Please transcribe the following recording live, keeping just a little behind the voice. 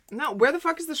No, where the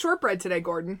fuck is the shortbread today,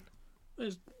 Gordon?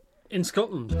 In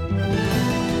Scotland.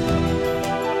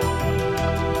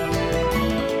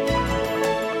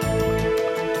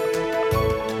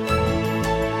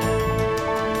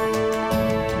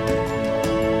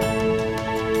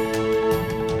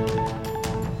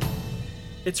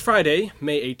 It's Friday,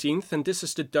 May 18th, and this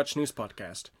is the Dutch News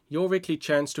Podcast, your weekly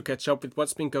chance to catch up with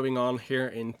what's been going on here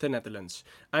in the Netherlands.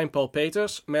 I'm Paul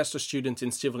Peters, master student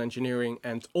in civil engineering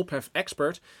and ophef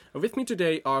expert. And with me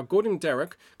today are Gordon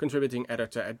Derrick, contributing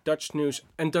editor at Dutch News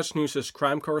and Dutch News'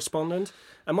 crime correspondent,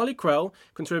 and Molly Quell,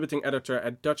 contributing editor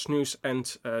at Dutch News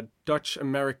and Dutch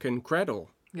American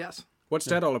Cradle. Yes. What's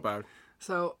that all about?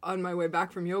 So on my way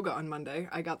back from yoga on Monday,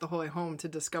 I got the whole way home to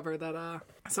discover that,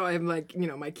 so I have my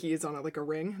keys on a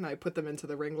ring, and I put them into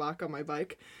the ring lock on my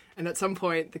bike. And at some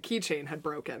point the keychain had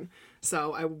broken.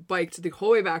 So I biked the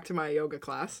whole way back to my yoga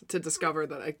class to discover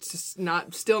that I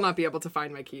still not be able to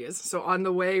find my keys. So on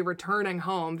the way returning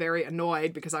home, very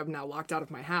annoyed because I'm now locked out of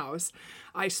my house,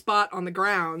 I spot on the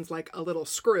grounds like a little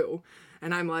screw.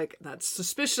 And I'm like, that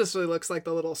suspiciously looks like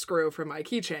the little screw from my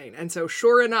keychain. And so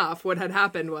sure enough, what had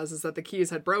happened was that the keys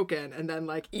had broken, and then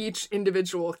like each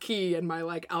individual key in my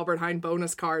like Albert Heijn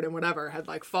bonus card and whatever had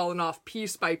like fallen off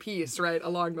piece by piece right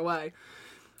along the way.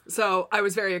 So I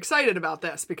was very excited about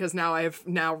this because now I've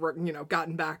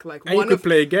gotten back like and you could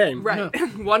play a game. Right. Yeah.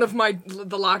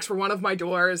 The locks were one of my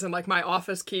doors and like my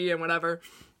office key and whatever.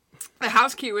 The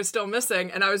house key was still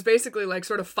missing, and I was basically like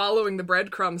sort of following the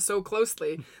breadcrumbs so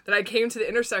closely that I came to the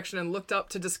intersection and looked up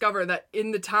to discover that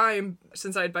in the time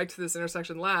since I had biked to this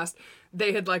intersection last,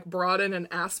 they had like brought in an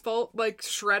asphalt like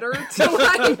shredder to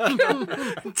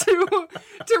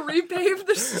repave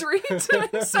the street.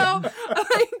 So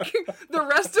like the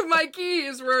rest of my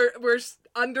keys were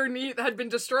underneath, had been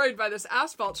destroyed by this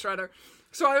asphalt shredder.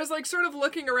 So I was like sort of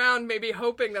looking around, maybe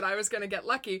hoping that I was going to get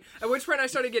lucky, at which point I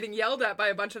started getting yelled at by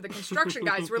a bunch of the construction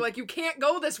guys who were like, you can't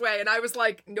go this way. And I was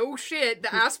like, no shit,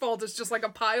 the asphalt is just like a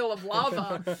pile of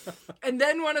lava. And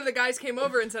then one of the guys came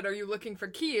over and said, are you looking for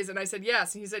keys? And I said,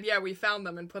 yes. And he said, yeah, we found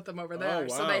them and put them over there. Oh, wow.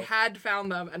 So they had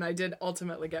found them, and I did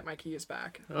ultimately get my keys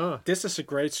back. Oh, this is a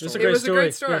great story. It was a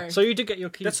great story. Yeah. So you did get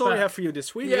your keys back. That's all I have for you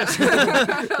this week. Yeah.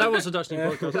 That was the Dutch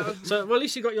News Podcast. So, well, at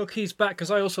least you got your keys back,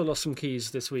 because I also lost some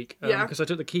keys this week. Because I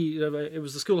took the key, it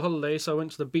was the school holiday, so I went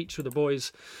to the beach with the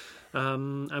boys,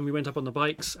 and we went up on the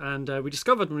bikes, and we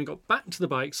discovered when we got back to the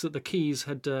bikes that the keys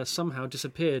had somehow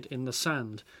disappeared in the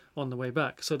sand on the way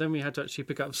back. So then we had to actually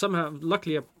pick up, somehow,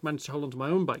 luckily I managed to hold on to my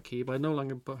own bike key, but I no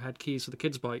longer had keys for the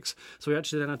kids' bikes. So we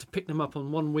actually then had to pick them up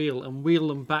on one wheel and wheel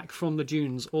them back from the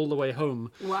dunes all the way home.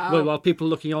 Wow. While people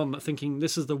looking on thinking,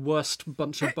 this is the worst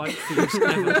bunch of bike thieves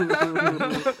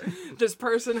ever. This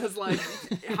person has like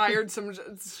hired some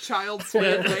child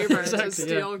slave labor to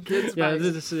steal kids' bikes.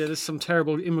 This is some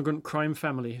terrible immigrant crime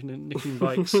family nicking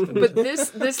bikes. But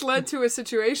this led to a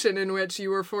situation in which you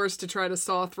were forced to try to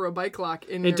saw through a bike lock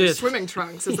in your swimming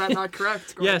trunks. Is that not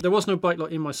correct, Gordon? Yeah, there was no bike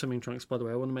lock in my swimming trunks, by the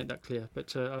way. I want to make that clear.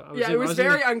 But it was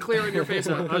very unclear in your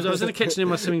Facebook. I was in the kitchen in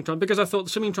my swimming trunk because I thought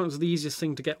the swimming trunks are the easiest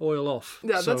thing to get oil off.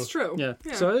 Yeah, that's true. Yeah.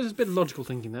 So there's a bit of logical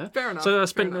thinking there. Fair enough. So I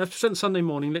spent Sunday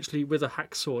morning literally with a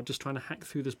hacksaw just trying to hack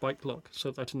through this bike lock so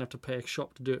that I didn't have to pay a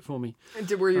shop to do it for me. And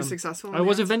were you successful? I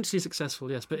was eventually successful,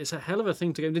 yes, but it's a hell of a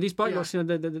thing to get. These bike locks,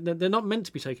 they're not meant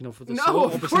to be taken off with the saw. No,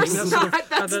 of course not.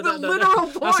 That's the literal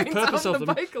point that's the purpose of the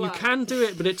them. Bike lock. You can do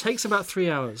it, but it takes about 3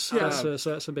 hours. Yeah. So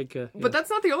that's a big... But that's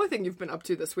not the only thing you've been up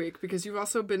to this week, because you've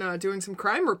also been doing some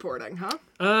crime reporting, huh?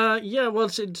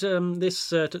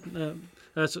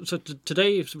 So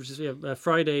today, which is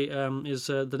Friday, is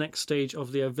the next stage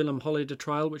of the Willem Holleder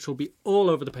trial, which will be all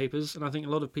over the papers. And I think a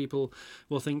lot of people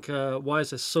will think, why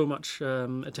is there so much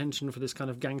attention for this kind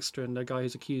of gangster and a guy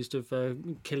who's accused of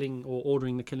killing or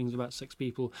ordering the killings of about 6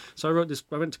 people? So I wrote this.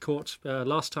 I went to court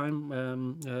last time.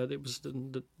 It was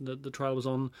the trial was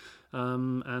on,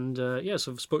 so I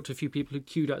spoke to a few people who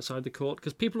queued outside the court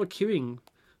because people are queuing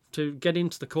to get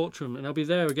into the courtroom, and I'll be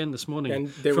there again this morning. And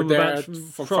they were there from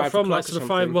 5 o'clock like or something.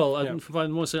 5. Well, from 5 in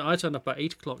the morning. So I turned up about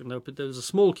 8 o'clock, but there was a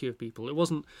small queue of people. It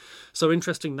wasn't so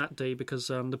interesting that day because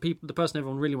the person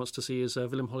everyone really wants to see is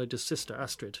Willem Holleder's sister,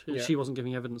 Astrid. Yeah. She wasn't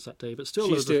giving evidence that day, but still,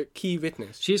 she's the key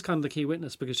witness. She's kind of the key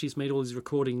witness because she's made all these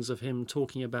recordings of him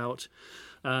talking about.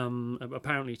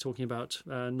 Apparently talking about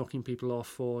knocking people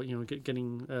off or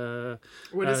getting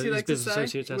what does he like to say?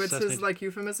 What's his like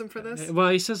euphemism for this? Well,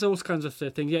 he says all kinds of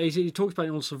things. Yeah, he talks about it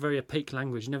in also very opaque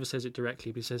language. He never says it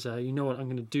directly, but he says, you know what I'm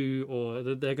going to do, or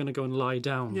they're going to go and lie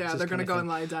down. Yeah, they're going to go and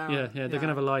lie down. Yeah, they're going to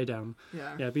have a lie down.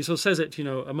 Yeah, but he sort of says it,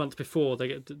 a month before they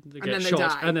get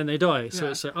shot, and and then they die. So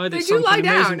it's either they do lie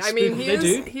down. I mean,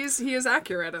 he is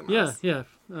accurate in this. Yeah.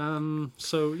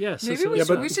 So yes, Maybe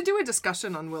we should do a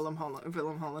discussion on Willem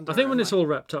Hollander. I think when it's all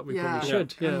wrapped up, we probably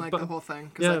should. Yeah, and like the whole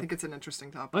thing, because I think it's an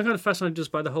interesting topic. I'm kind of fascinated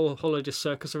just by the whole holiday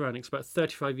circus around it. It's about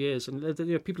 35 years, and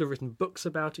people have written books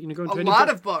about it. Go into a lot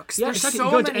of books. Yeah, There's exactly. so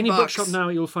you go many into any books. bookshop now,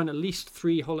 you'll find at least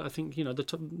 3 I think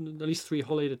at least 3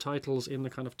 holiday titles in the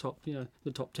kind of top the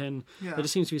top 10. Yeah. There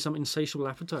just seems to be some insatiable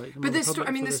appetite. But the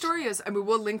story is. I mean,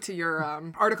 we'll link to your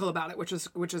article about it, which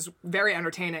is very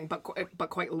entertaining, but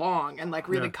quite long, and like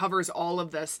really covers all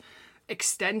of this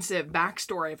extensive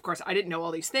backstory. Of course, I didn't know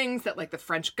all these things, that like the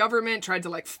French government tried to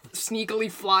like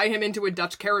sneakily fly him into a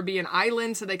Dutch Caribbean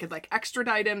island so they could like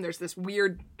extradite him. There's this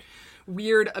weird,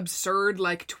 absurd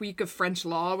like tweak of French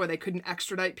law where they couldn't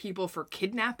extradite people for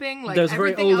kidnapping. Like there's a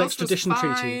very old extradition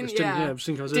treaty, treaty which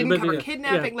didn't cover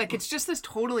kidnapping. Like it's just this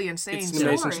totally insane It's story. an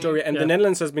amazing story, and the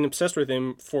Netherlands has been obsessed with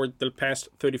him for the past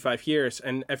 35 years,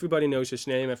 and everybody knows his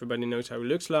name, everybody knows how he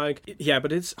looks like. Yeah,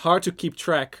 but it's hard to keep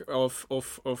track of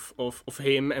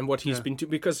him and what he's been doing,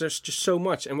 because there's just so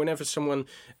much. And whenever someone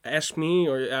asks me,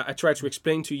 or I try to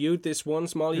explain to you this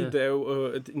once, Molly,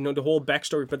 the whole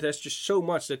backstory, but there's just so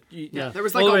much that there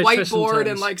was like a whiteboard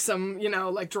and like some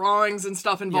like drawings and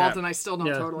stuff involved, and I still don't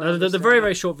totally understand. The very,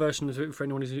 very short version for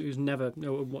anyone who's never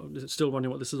still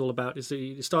wondering what this is all about is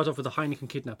you start off with the Heineken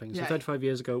kidnapping. So 35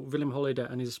 years ago, Willem Holleder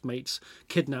and his mates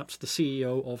kidnapped the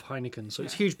CEO of Heineken. So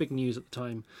it's huge, big news at the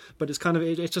time. But it's kind of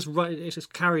it's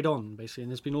just carried on basically,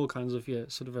 and there's been all kinds of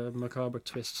sort of macabre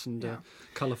twists and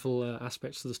colourful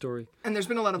aspects to the story. And there's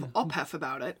been a lot of ophef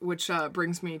about it, which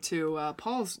brings me to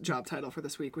Paul's job title for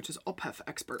this week, which is ophef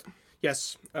expert.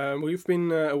 Yes, we've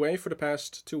been away for the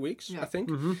past 2 weeks, I think,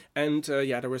 and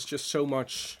there was just so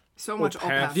much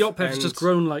ophef. The ophef has just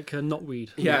grown like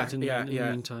knotweed. In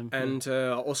the meantime, and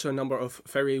also a number of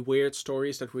very weird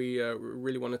stories that we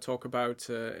really want to talk about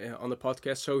on the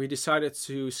podcast. So we decided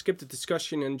to skip the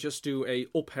discussion and just do a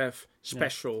ophef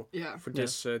special for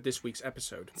this week's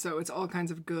episode. So it's all kinds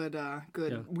of good,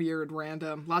 weird,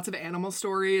 random, lots of animal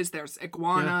stories. There's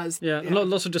iguanas. And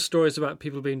lots of just stories about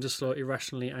people being just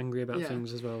irrationally angry about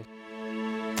things as well.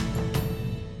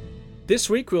 This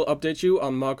week we'll update you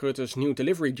on Mark Rutte's new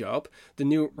delivery job, the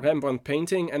new Rembrandt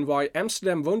painting, and why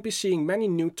Amsterdam won't be seeing many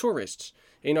new tourists.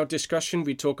 In our discussion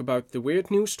we talk about the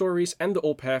weird news stories and the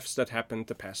ophefs that happened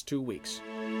the past 2 weeks.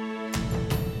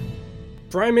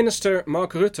 Prime Minister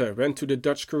Mark Rutte went to the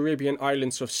Dutch Caribbean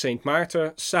islands of Sint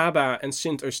Maarten, Saba and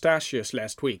Sint Eustatius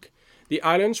last week. The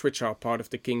islands, which are part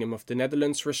of the Kingdom of the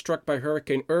Netherlands, were struck by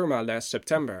Hurricane Irma last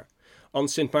September. On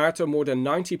Sint Maarten, more than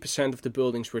 90% of the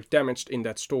buildings were damaged in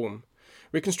that storm.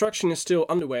 Reconstruction is still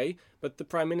underway, but the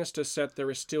Prime Minister said there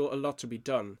is still a lot to be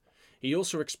done. He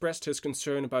also expressed his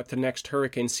concern about the next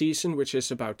hurricane season, which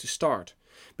is about to start.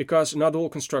 Because not all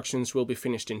constructions will be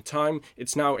finished in time,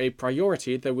 it's now a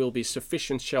priority there will be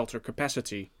sufficient shelter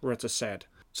capacity, Rutte said.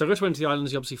 So Rutte went to the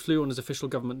islands, he obviously flew on his official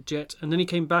government jet, and then he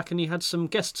came back and he had some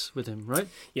guests with him, right?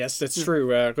 Yes, that's true.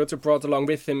 Rutte brought along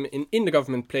with him in the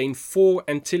government plane 4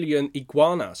 Antillean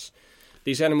iguanas.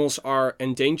 These animals are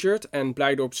endangered, and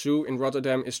Blijdorp Zoo in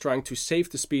Rotterdam is trying to save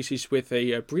the species with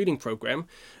a breeding program.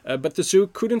 But the zoo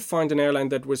couldn't find an airline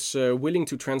that was willing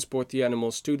to transport the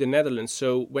animals to the Netherlands.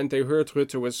 So when they heard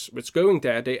Rutte was going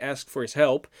there, they asked for his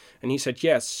help, and he said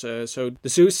yes. So the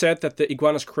zoo said that the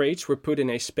iguanas' crates were put in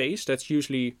a space that's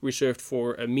usually reserved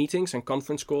for meetings and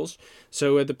conference calls.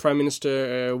 So the Prime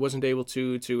Minister wasn't able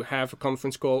to have a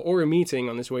conference call or a meeting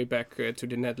on his way back to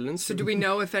the Netherlands. So do we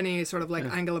know if any sort of like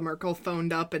Angela Merkel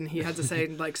phoned up and he had to say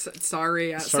like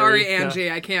sorry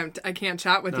Angie, I can't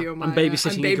chat with you. I'm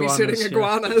babysitting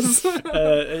iguanas.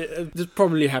 This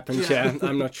probably happened.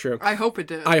 I'm not sure. I hope it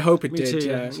did. I hope it Me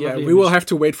did. too, We will have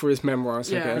to wait for his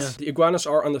memoirs, I guess. Yeah. The iguanas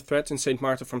are under threat in Sint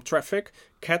Maarten from traffic,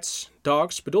 cats,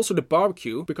 dogs, but also the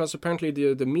barbecue, because apparently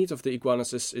the meat of the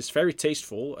iguanas is very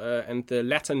tasteful, and the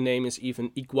Latin name is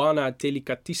even Iguana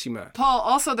delicatissima. Paul,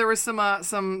 also there was some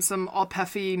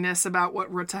opheffiness about what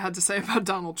Rutte had to say about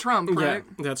Donald Trump, right?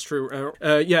 Yeah, that's true.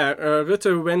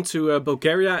 Rutte went to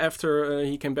Bulgaria after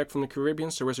he came back from the Caribbean.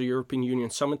 There was a European Union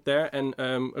summit there, and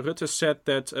Rutte said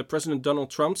that President Donald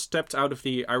Trump stepped out of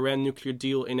the Iran nuclear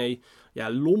deal in a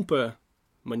lompe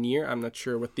manier. I'm not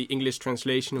sure what the English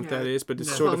translation of that is, but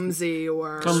it's sort of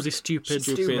clumsy,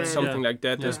 stupid, something like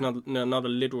that. There's not a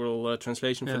literal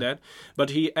translation for that. But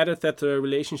he added that the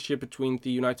relationship between the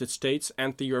United States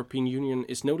and the European Union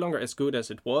is no longer as good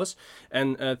as it was,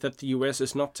 and that the US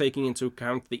is not taking into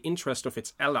account the interest of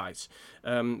its allies.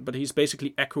 But he's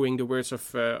basically echoing the words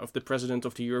of the president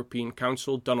of the European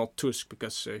Council, Donald Tusk,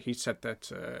 because he said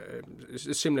that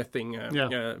a similar thing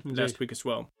last week as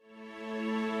well.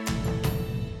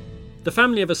 The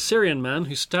family of a Syrian man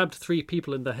who stabbed 3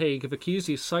 people in The Hague have accused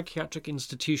the psychiatric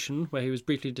institution, where he was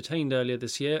briefly detained earlier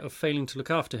this year, of failing to look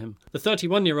after him. The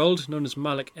 31-year-old, known as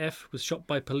Malik F., was shot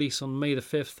by police on May the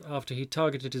 5th after he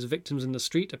targeted his victims in the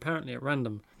street, apparently at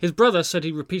random. His brother said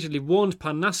he repeatedly warned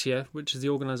Parnassia, which is the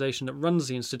organisation that runs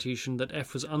the institution, that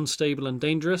F was unstable and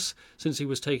dangerous since he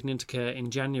was taken into care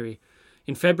in January.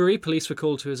 In February, police were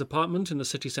called to his apartment in the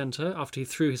city centre after he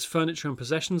threw his furniture and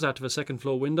possessions out of a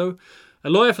second-floor window. A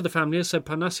lawyer for the family has said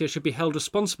Parnassia should be held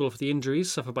responsible for the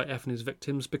injuries suffered by F and his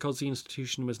victims because the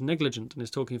institution was negligent and is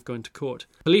talking of going to court.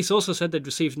 Police also said they'd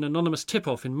received an anonymous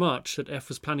tip-off in March that F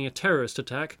was planning a terrorist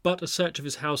attack, but a search of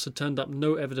his house had turned up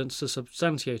no evidence to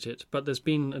substantiate it. But there's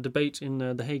been a debate in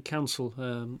the Hague Council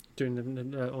on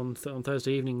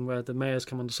Thursday evening where the mayor's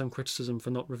come under some criticism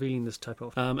for not revealing this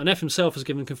tip-off. And F himself has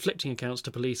given conflicting accounts to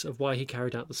police of why he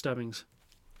carried out the stabbings.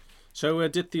 So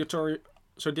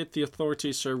did the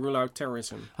authorities rule out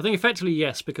terrorism? I think effectively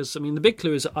yes, because the big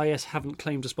clue is that IS haven't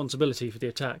claimed responsibility for the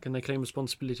attack, and they claim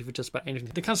responsibility for just about anything.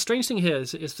 The kind of strange thing here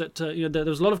is that there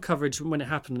was a lot of coverage when it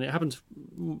happened, and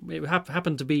it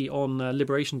happened to be on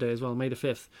Liberation Day as well, May the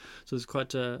 5th, so it's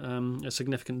quite a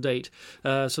significant date.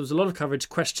 So there's a lot of coverage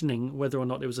questioning whether or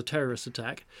not it was a terrorist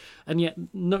attack, and yet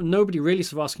nobody really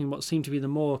sort of asking what seemed to be the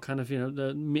more kind of the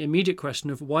immediate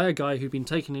question of why a guy who'd been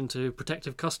taken into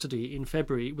protective custody in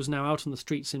February was now out on the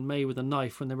streets in May with a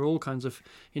knife, when there were all kinds of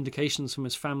indications from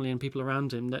his family and people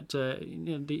around him that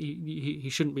he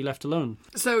shouldn't be left alone.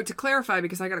 So to clarify,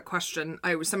 because I got a question,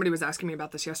 somebody was asking me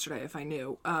about this yesterday if I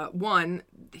knew. One,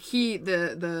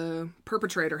 the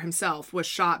perpetrator himself was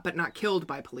shot but not killed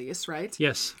by police, right?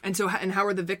 Yes. And how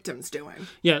are the victims doing?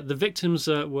 Yeah, the victims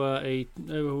were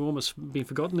almost been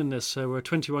forgotten in this. Were a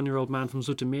 21-year-old man from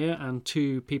Zoetermeer and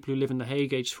 2 people who live in The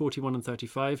Hague, aged 41 and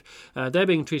 35. They're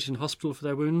being treated in hospital for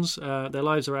their wounds. Their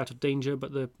lives are out of danger,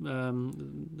 but the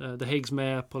Hague's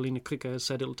mayor, Pauline Krikke, has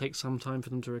said it'll take some time for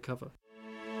them to recover.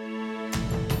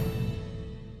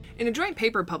 In a joint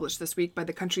paper published this week by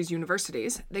the country's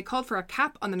universities, they called for a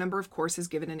cap on the number of courses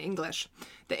given in English.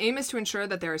 The aim is to ensure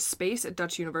that there is space at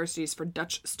Dutch universities for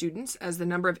Dutch students as the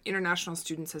number of international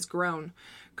students has grown.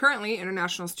 Currently,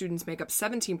 international students make up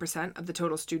 17% of the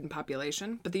total student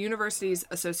population, but the Universities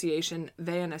Association,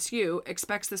 VNSU,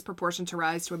 expects this proportion to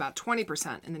rise to about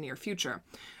 20% in the near future.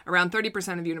 Around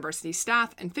 30% of university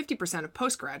staff and 50% of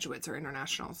postgraduates are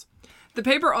internationals. The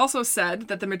paper also said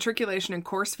that the matriculation and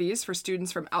course fees for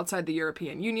students from outside the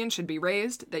European Union should be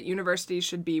raised, that universities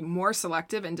should be more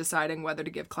selective in deciding whether to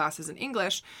give classes in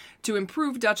English, to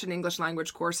improve Dutch and English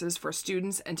language courses for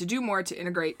students, and to do more to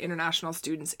integrate international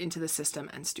students into the system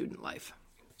and student life.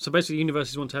 So basically,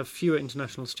 universities want to have fewer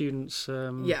international students,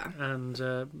 but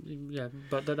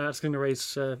that's going to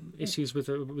raise issues with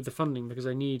the funding, because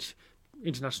they need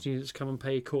international students to come and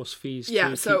pay course fees to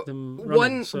keep them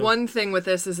running. One thing with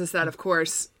this is that, of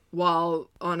course, while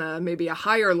on maybe a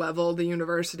higher level, the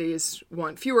universities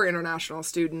want fewer international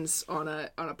students, on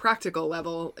a practical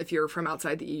level, if you're from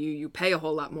outside the EU, you pay a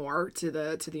whole lot more to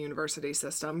the university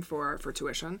system for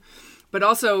tuition. But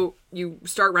also, you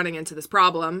start running into this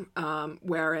problem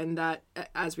wherein that,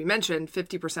 as we mentioned,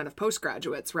 50% of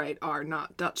postgraduates, right, are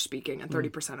not Dutch speaking, and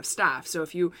 30% of staff. So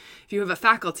if you have a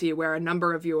faculty where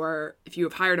if you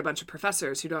have hired a bunch of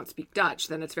professors who don't speak Dutch,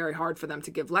 then it's very hard for them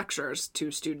to give lectures to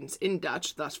students in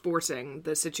Dutch, thus forcing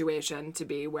the situation to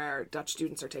be where Dutch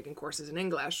students are taking courses in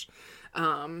English.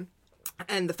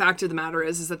 And the fact of the matter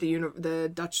is that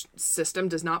the Dutch system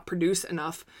does not produce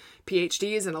enough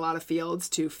PhDs in a lot of fields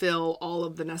to fill all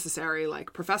of the necessary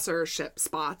professorship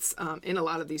spots in a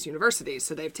lot of these universities.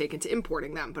 So they've taken to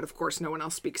importing them. But of course, no one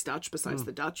else speaks Dutch besides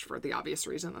the Dutch, for the obvious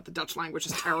reason that the Dutch language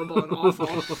is terrible and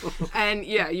awful. And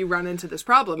you run into this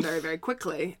problem very, very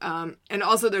quickly. And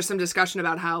also there's some discussion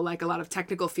about how a lot of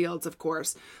technical fields, of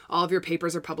course, all of your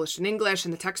papers are published in English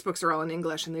and the textbooks are all in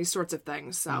English and these sorts of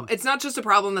things. So it's not just a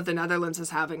problem that the Netherlands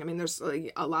is having. I mean, there's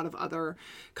a lot of other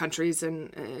countries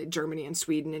in Germany and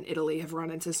Sweden and Italy have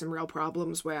run into some real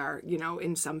problems where,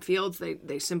 in some fields,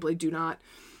 they simply do not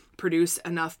produce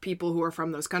enough people who are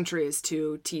from those countries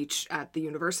to teach at the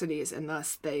universities, and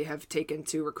thus they have taken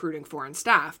to recruiting foreign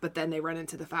staff. But then they run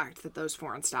into the fact that those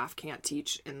foreign staff can't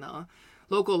teach in the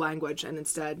local language, and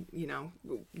instead,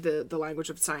 the language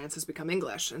of science has become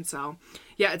English. And so,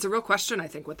 it's a real question, I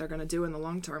think, what they're going to do in the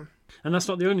long term. And that's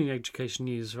not the only education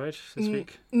news, right, this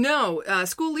week? No.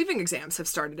 School leaving exams have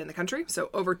started in the country. So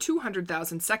over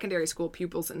 200,000 secondary school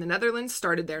pupils in the Netherlands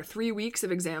started their 3 weeks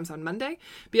of exams on Monday.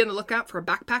 Be on the lookout for a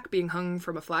backpack being hung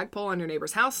from a flagpole on your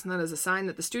neighbor's house, and that is a sign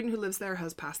that the student who lives there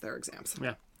has passed their exams.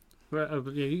 Yeah.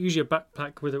 usually a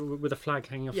backpack with a flag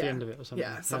hanging off the end of it or something.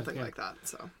 Yeah, something like that.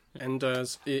 So. And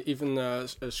even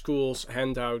schools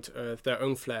hand out their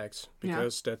own flags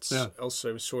because that's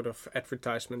also sort of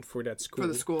advertisement for that school. For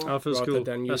the school. Oh, for the rather school.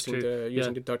 than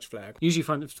using the Dutch flag. Usually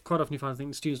quite often you find, I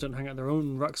think, students don't hang out their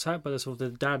own rucksack, but they're sort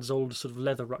of the dad's old sort of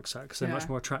leather rucksacks. They're much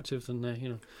more attractive than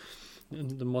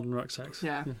the modern rucksacks.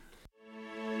 Yeah.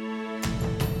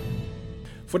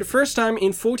 For the first time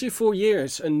in 44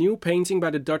 years, a new painting by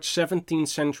the Dutch 17th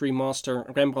century master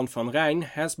Rembrandt van Rijn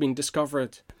has been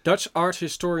discovered. Dutch art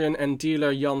historian and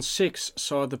dealer Jan Six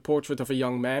saw the portrait of a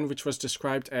young man which was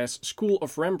described as School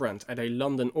of Rembrandt at a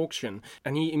London auction,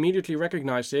 and he immediately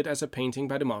recognized it as a painting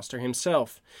by the master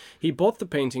himself. He bought the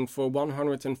painting for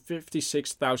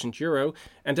 €156,000,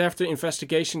 and after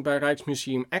investigation by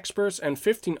Rijksmuseum experts and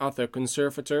 15 other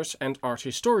conservators and art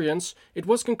historians, it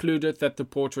was concluded that the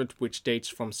portrait, which dates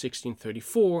from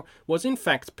 1634, was in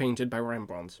fact painted by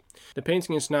Rembrandt. The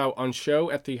painting is now on show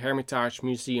at the Hermitage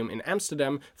Museum in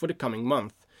Amsterdam for the coming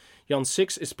month. Jan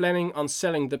Six is planning on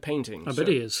selling the painting. I bet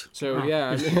he is. So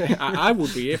I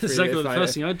would be if exactly the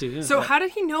first thing I'd do. Yeah. So how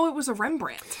did he know it was a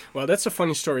Rembrandt? Well, that's a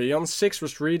funny story. Jan Six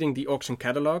was reading the auction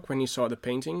catalogue when he saw the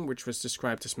painting, which was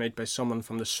described as made by someone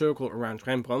from the circle around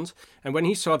Rembrandt. And when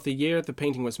he saw the year the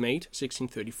painting was made,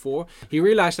 1634, he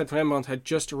realized that Rembrandt had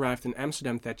just arrived in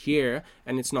Amsterdam that year,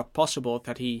 and it's not possible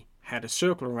that he had a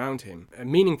circle around him,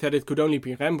 meaning that it could only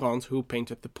be Rembrandt who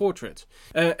painted the portrait.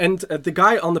 And the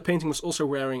guy on the painting was also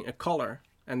wearing a collar,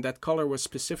 and that collar was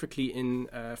specifically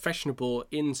fashionable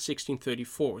in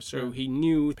 1634. So he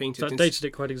knew painted. That dated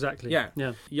it quite exactly. Yeah.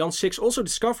 Jan Six also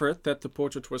discovered that the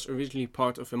portrait was originally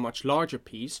part of a much larger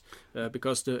piece,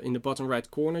 because in the bottom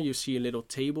right corner you see a little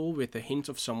table with a hint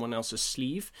of someone else's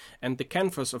sleeve, and the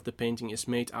canvas of the painting is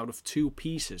made out of 2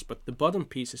 pieces, but the bottom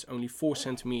piece is only 4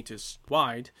 centimeters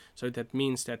wide. So that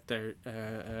means that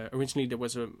originally there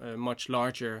was a much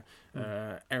larger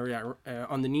area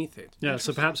underneath it. Yeah,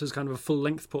 so perhaps it's kind of a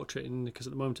full-length portrait, because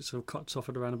at the moment it sort of cuts off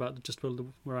at around about just below the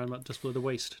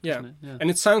waist. Yeah. It? Yeah, and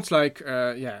it sounds like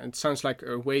a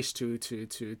waste to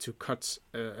cut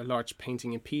a large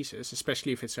painting in pieces,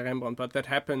 especially if it's a Rembrandt. But that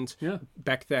happened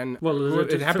back then. Well,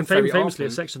 it happened very famously,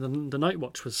 often. a section of the Night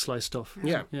Watch was sliced off.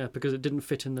 Yeah, because it didn't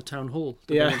fit in the town hall.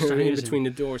 In between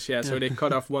the doors. Yeah, so they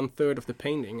cut off 1/3 of the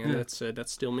painting, and that's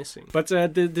still missing. But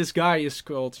this guy is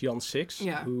called Jan Six,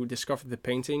 who discovered the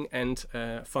painting. And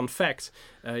fun fact,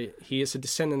 he is a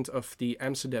descendant of the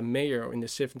Amsterdam mayor in the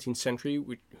 17th century,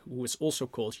 who was also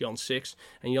called Jan Six.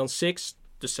 And Jan Six,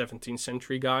 the 17th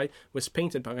century guy, was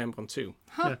painted by Rembrandt too.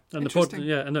 Huh, and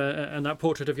and that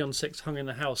portrait of Jan Six hung in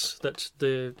the house that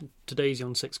today's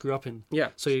Jan Six grew up in. Yeah.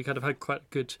 So you kind of had quite a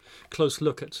good close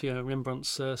look at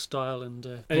Rembrandt's style and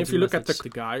if you look methods. at the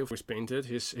guy who was painted,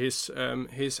 his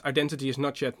identity is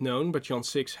not yet known, but Jan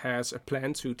Six has a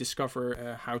plan to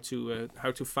discover how to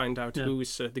find out who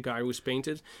is the guy who's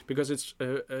painted, because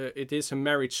it is a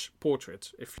marriage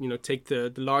portrait. If you take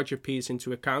the larger piece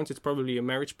into account, it's probably a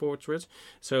marriage portrait.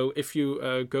 So if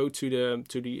you go to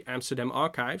the Amsterdam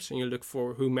archives and you look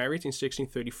for who married in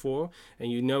 1634,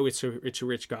 and it's a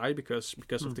rich guy because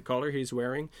of the collar he's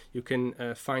wearing, you can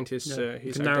find his you can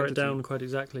identity. narrow it down quite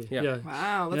exactly. Yeah.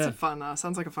 Wow, that's a fun.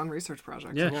 Sounds like a fun research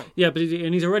project. But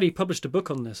he's already published a book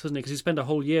on this, hasn't he? Because he spent a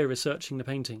whole year researching the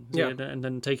painting. And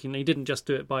then he didn't just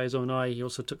do it by his own eye. He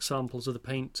also took samples of the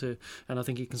paint and I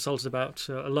think he consulted about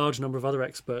a large number of other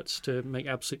experts to make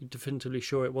absolutely definitively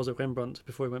sure it was a Rembrandt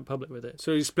before he went public with it.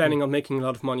 So he's planning on making a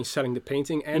lot of money selling the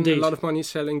painting and Indeed. a lot of money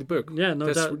selling the book. Yeah,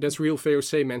 no that's real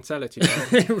VOC mentality.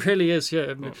 It really is,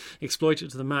 exploit it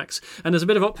to the max. And there's a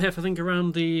bit of uplift, I think,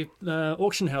 around the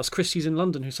auction house, Christie's in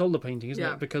London, who sold the painting, isn't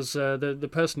it? Because the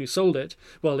person who sold it,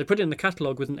 well, they put it in the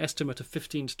catalogue with an estimate of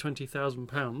 £15,000 to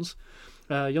 £20,000.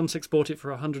 Jan Six bought it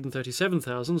for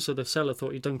 137,000, so the seller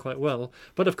thought he'd done quite well.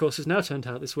 But of course, it's now turned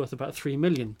out it's worth about 3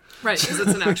 million. Right, because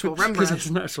it's an actual Rembrandt. Because it's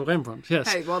an actual Rembrandt, yes.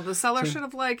 Hey, well, the seller should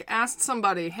have asked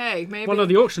somebody, hey, maybe. Well, no,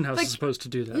 the auction house is supposed to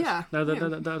do that. Yeah. Now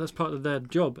that's part of their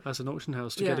job as an auction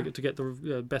house to get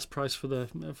the best price for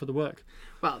the work.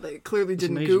 Well, they clearly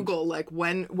didn't Google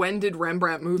when did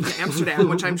Rembrandt move to Amsterdam,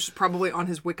 which I'm probably on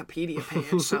his Wikipedia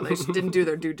page. So they just didn't do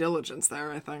their due diligence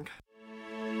there, I think.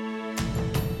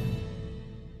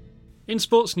 In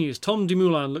sports news, Tom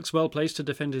Dumoulin looks well placed to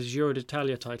defend his Giro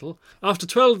d'Italia title. After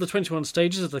 12 of the 21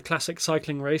 stages of the classic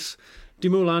cycling race,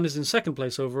 Dumoulin is in second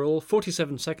place overall,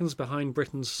 47 seconds behind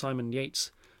Britain's Simon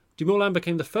Yates. Dumoulin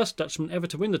became the first Dutchman ever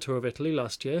to win the Tour of Italy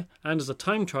last year, and as a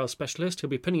time trial specialist, he'll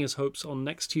be pinning his hopes on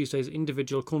next Tuesday's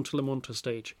individual Contre-la-Montre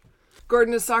stage.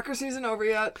 Gordon, is soccer season over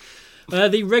yet?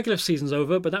 The regular season's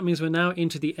over, but that means we're now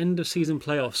into the end of season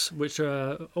playoffs, which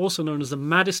are also known as the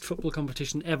maddest football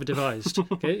competition ever devised.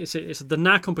 Okay, it's the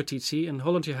Na-competitie, and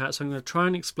hold on to your hats. So I'm going to try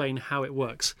and explain how it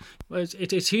works. Well,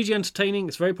 it's hugely entertaining.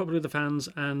 It's very popular with the fans,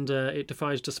 and it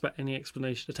defies just about any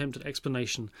attempt at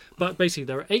explanation. But basically,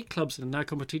 there are 8 clubs in the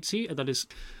Na-competitie, and that is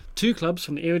 2 clubs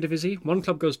from the Eredivisie. 1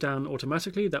 club goes down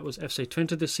automatically. That was FC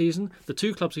Twente this season. The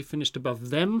 2 clubs who finished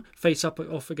above them face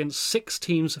off against 6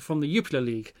 teams from the Jupiler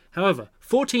League. However,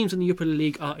 4 teams in the Jupiler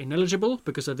League are ineligible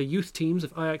because they're the youth teams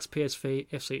of Ajax, PSV,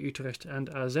 FC Utrecht and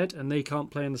AZ, and they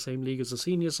can't play in the same league as the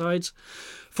senior sides.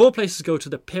 4 places go to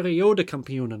the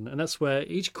Periodekampioenen, and that's where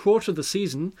each quarter of the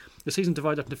season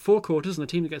divided up into 4 quarters, and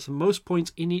the team that gets the most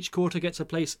points in each quarter gets a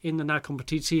place in the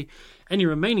Na-competitie. Any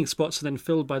remaining spots are then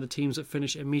filled by the teams that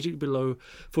finish immediately below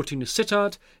Fortuna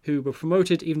Sittard, who were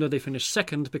promoted even though they finished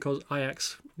second because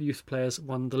Ajax youth players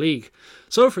won the league.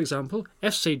 So, for example,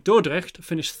 FC Dordrecht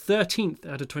finished 13th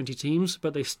out of 20 teams,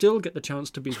 but they still get the chance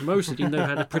to be promoted even though they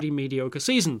had a pretty mediocre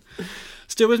season.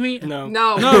 Still with me? No.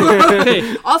 No.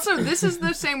 Okay. Also, this is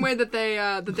the same way that they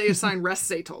assign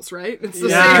restzetels, right? It's the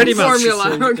Yeah, same pretty much.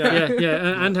 formula. So, Okay.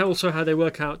 Yeah, and also how they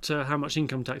work out how much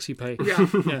income tax you pay. Yeah.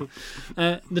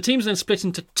 The teams then split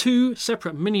into 2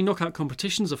 separate mini knockout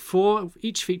competitions of 4.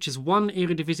 Each features 1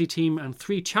 Eredivisie team and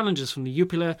 3 challengers from the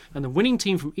Jupiler, and the winning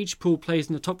team from each pool plays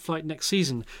in the top flight next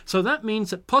season. So that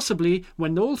means that possibly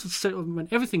when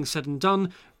everything's said and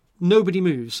done, nobody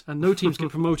moves and no teams get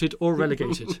promoted or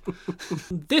relegated.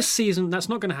 This season, that's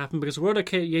not going to happen because Roda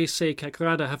JC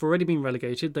Kerkrade have already been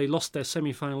relegated. They lost their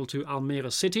semi-final to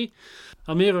Almere City.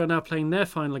 Almere are now playing their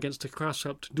final against the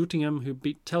Graafschap Doetinchem, who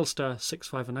beat Telstar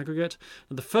 6-5 on aggregate.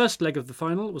 And the first leg of the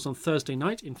final was on Thursday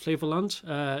night in Flevoland.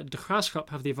 The Graafschap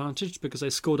have the advantage because they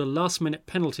scored a last-minute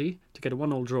penalty to get a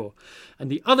 1-1 draw.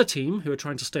 And the other team, who are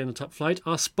trying to stay in the top flight,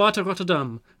 are Sparta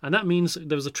Rotterdam. And that means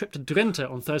there was a trip to Drenthe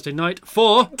on Thursday night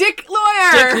for Dick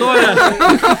Lawyer! Dick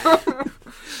Lawyer!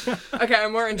 Okay,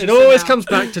 I'm more interested. It always now. comes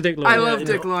back to Dick Lawyer. I love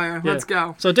Dick Lawyer. Let's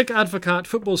go. So Dick Advocaat,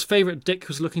 football's favourite Dick,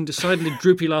 was looking decidedly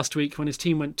droopy last week when his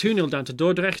team went 2-0 down to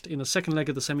Dordrecht in the second leg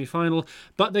of the semi-final,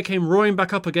 but they came roaring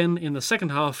back up again in the second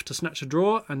half to snatch a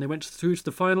draw, and they went through to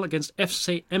the final against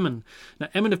FC Emmen. Now,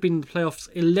 Emmen have been in the playoffs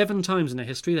 11 times in their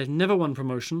history. They've never won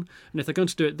promotion, and if they're going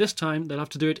to do it this time, they'll have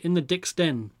to do it in the Dick's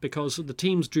Den, because the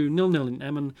teams drew 0-0 in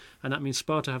Emmen, and that means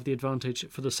Sparta have the advantage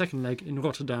for the second leg in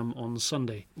Rotterdam on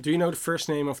Sunday. Do you know the first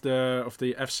name of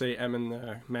the FC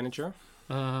Emmen manager?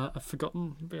 I've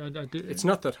forgotten. I do. It's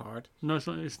not that hard. No,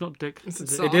 it's not Dick. Is it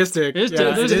Is it? Soft? It is Dick. It is Yeah,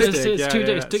 Dick. it is It's Dick. two Yeah,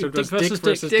 Dicks. yeah. Dick So it was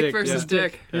versus Dick. Dick versus yeah.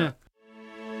 Dick. Yeah.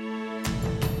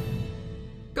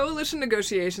 Coalition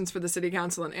negotiations for the city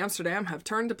council in Amsterdam have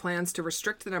turned to plans to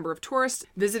restrict the number of tourists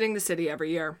visiting the city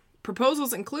every year.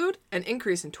 Proposals include an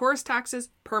increase in tourist taxes,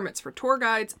 permits for tour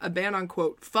guides, a ban on,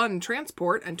 quote, fun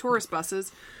transport and tourist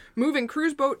buses, moving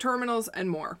cruise boat terminals, and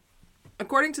more.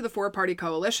 According to the four-party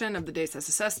coalition of the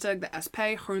D66, the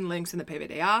SP, GroenLinks, and the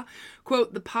PvdA,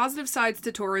 quote, the positive sides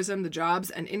to tourism, the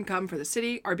jobs, and income for the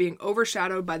city are being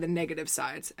overshadowed by the negative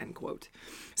sides, end quote.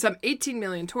 Some 18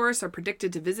 million tourists are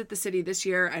predicted to visit the city this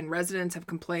year, and residents have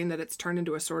complained that it's turned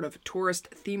into a sort of tourist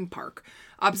theme park.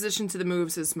 Opposition to the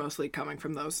moves is mostly coming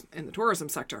from those in the tourism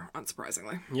sector,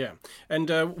 unsurprisingly. Yeah. And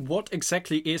what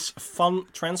exactly is fun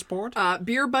transport?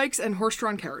 Beer bikes and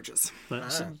horse-drawn carriages.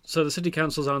 So the city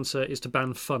council's answer is to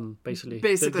ban fun, basically.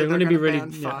 Basically, they're they're going to be gonna really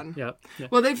ban fun. Yeah.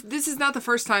 Well, this is not the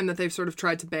first time that they've sort of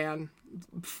tried to ban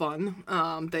fun.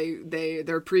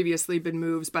 There previously been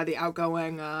moves by the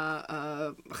outgoing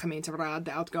gemeenteraad,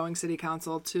 the outgoing city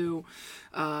council, to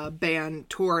ban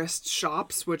tourist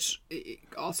shops, which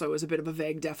also is a bit of a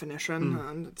vague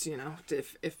definition. It's, you know,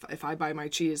 if I buy my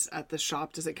cheese at the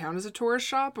shop, does it count as a tourist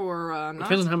shop or not?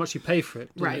 Depends on how much you pay for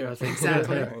it. Right, I think.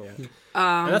 exactly. Yeah.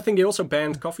 And I think they also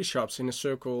banned coffee shops in a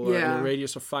circle in a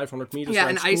radius of 500 meters. Yeah, around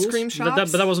and ice schools. cream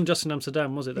shops. But that wasn't just in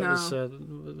Amsterdam, was it? That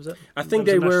No. was that? I think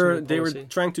that they was a were national policy.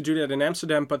 trying to do that in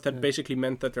Amsterdam, but that basically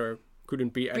meant that there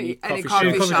couldn't be any any coffee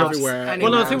coffee shops shops everywhere.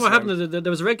 anywhere. Well, no, I think what Amsterdam. happened is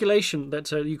there was a regulation that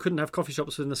you couldn't have coffee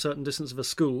shops within a certain distance of a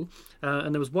school,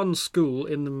 and there was one school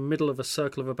in the middle of a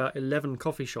circle of about 11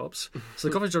 coffee shops. So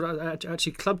the coffee shops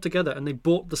actually clubbed together and they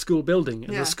bought the school building,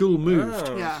 and Yeah. the school moved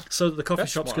Oh. Yeah. so that the coffee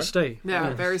That's shops could smart. stay.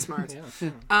 Yeah, very smart. It's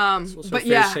also But a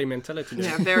yeah. same mentality. there.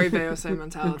 Yeah, very VOC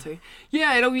mentality.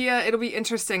 Yeah, it'll be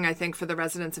interesting, I think, for the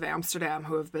residents of Amsterdam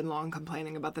who have been long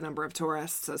complaining about the number of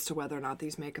tourists as to whether or not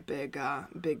these make a big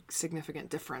significant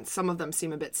difference. Some of them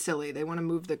seem a bit silly. They want to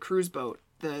move the cruise boat,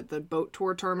 the boat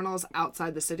tour terminals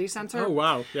outside the city center. Oh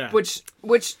wow! Yeah. Which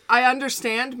I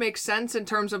understand makes sense in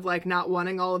terms of like not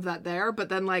wanting all of that there, but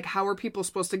then like how are people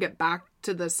supposed to get back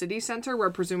to the city center where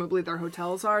presumably their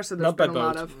hotels are. So there's Not by been a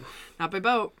lot boat. of not by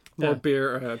boat. Or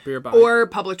beer buy. Or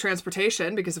public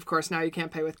transportation, because of course now you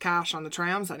can't pay with cash on the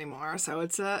trams anymore. So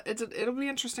it'll be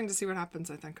interesting to see what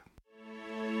happens, I think.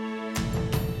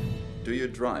 Do you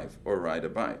drive or ride a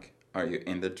bike? Are you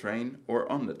in the train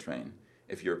or on the train?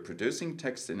 If you're producing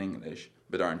text in English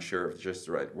but aren't sure of just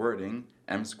the right wording,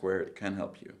 M2 can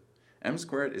help you.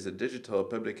 M2 is a digital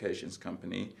publications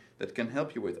company that can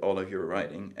help you with all of your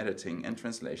writing, editing and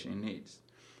translation needs.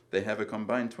 They have a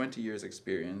combined 20 years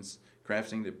experience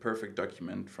crafting the perfect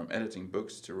document from editing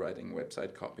books to writing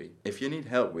website copy. If you need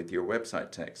help with your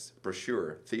website text,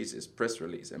 brochure, thesis, press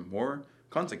release and more,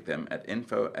 contact them at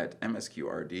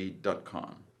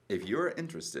info@msqrd.com. If you're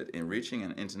interested in reaching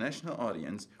an international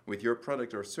audience with your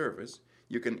product or service,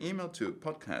 you can email to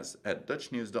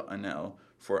podcast@dutchnews.nl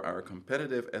for our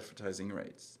competitive advertising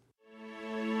rates.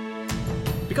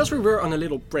 Because we were on a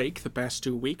little break the past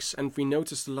 2 weeks and we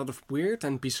noticed a lot of weird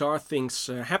and bizarre things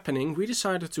happening, we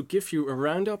decided to give you a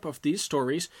roundup of these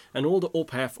stories and all the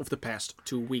ophef of the past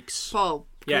 2 weeks. Paul,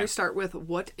 can Yeah. we start with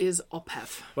what is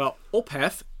ophef? Well,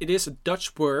 ophef, it is a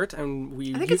Dutch word and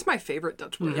I think it's my favorite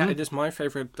Dutch word. Yeah, it is my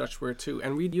favorite Dutch word too,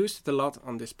 and we used it a lot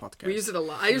on this podcast. We use it a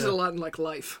lot. I use it a lot in like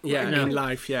life. Yeah, Yeah. in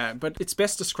life, yeah. But it's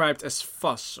best described as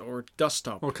fuss or dust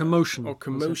up. Or commotion. Or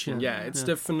commotion, Yeah, yeah. It's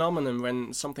the phenomenon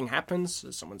when something happens,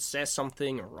 someone says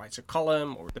something or writes a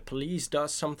column, or the police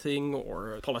does something,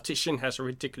 or a politician has a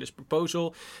ridiculous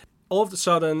proposal. All of a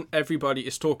sudden, everybody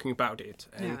is talking about it,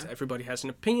 and everybody has an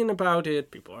opinion about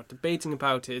it. People are debating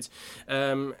about it,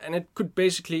 and it could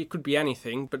be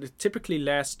anything, but it typically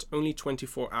lasts only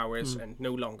 24 hours and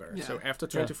no longer. Yeah. So after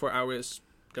 24 hours,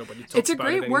 nobody talks It's a about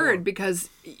great it anymore. word because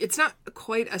it's not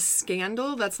quite a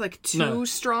scandal. That's like too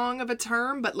strong of a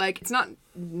term, but like it's not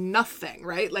nothing,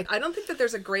 right? Like I don't think that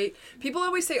there's a great. People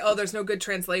always say, "Oh, there's no good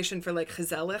translation for like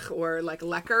gezellig or like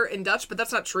lekker in Dutch," but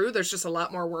that's not true. There's just a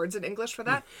lot more words in English for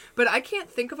that. But I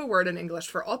can't think of a word in English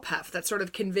for ophef that sort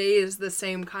of conveys the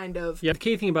same kind of. Yeah, the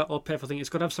key thing about ophef, I think, it's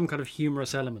got to have some kind of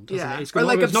humorous element, doesn't Yeah. it? It's Or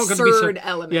like it's not gonna absurd be so,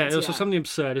 elements, Yeah, also yeah. something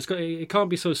absurd. It can't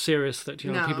be so serious that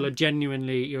No. people are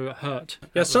genuinely hurt.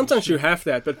 Yeah, sometimes you have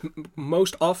that, but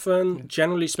most often,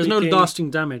 generally There's speaking... no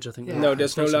lasting damage, I think. Yeah. No,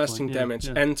 there's no That's the lasting point. Yeah, damage.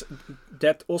 yeah. And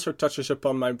that also touches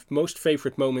upon my most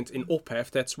favorite moment in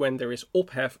ophef. That's when there is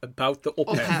ophef about the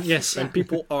ophef. Ophef, Yes. yeah. And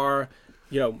people are,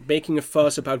 making a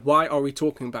fuss about why are we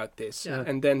talking about this. Yeah.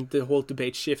 And then the whole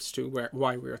debate shifts to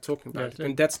why we are talking about it. Yeah.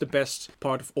 And that's the best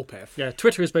part of ophef. Yeah,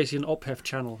 Twitter is basically an ophef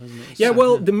channel, isn't it? Yeah,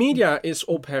 well, the media is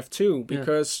ophef too,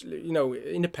 because,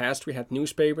 in the past we had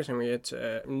newspapers and we had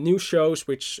news shows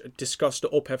which discussed the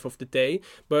ophef of the day.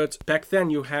 But back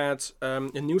then you had a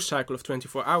news cycle of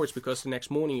 24 hours because the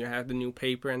next morning you had the new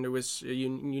paper and there was you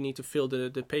need to fill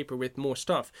the paper with more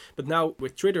stuff. But now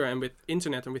with Twitter and with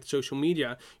internet and with social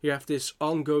media, you have this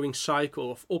ongoing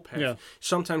cycle of ophef. Yeah.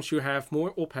 Sometimes you have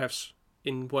more ophefs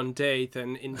in one day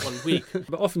than in 1 week.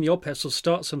 But often the ophefs will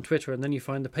start on Twitter and then you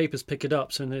find the papers pick it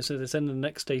up. So they send the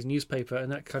next day's newspaper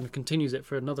and that kind of continues it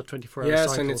for another 24 hours Yes,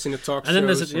 cycle. and it's in the talk and then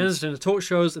shows. there's in the talk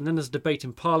shows and then there's debate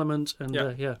in Parliament and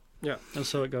Yeah. and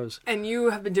so it goes. And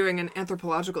you have been doing an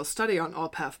anthropological study on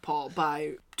ophef, Paul,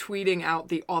 by tweeting out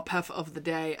the ophef of the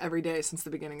day every day since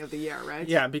the beginning of the year, right?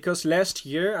 Yeah, because last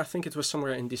year, I think it was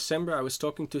somewhere in December, I was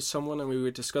talking to someone and we were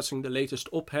discussing the latest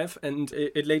ophef, and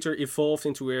it later evolved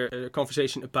into a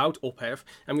conversation about ophef,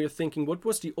 and we were thinking, what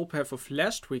was the ophef of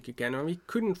last week again? And we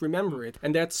couldn't remember it.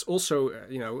 And that's also,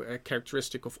 a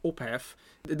characteristic of ophef.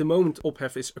 The moment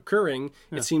ophef is occurring,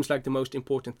 it seems like the most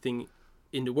important thing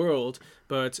in the world,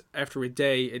 but after a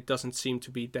day, it doesn't seem to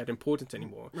be that important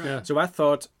anymore. Yeah. So I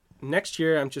thought, next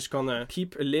year I'm just gonna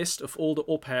keep a list of all the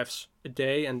ophefs a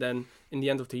day, and then in the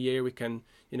end of the year we can,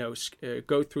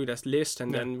 go through that list,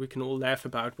 and then we can all laugh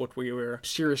about what we were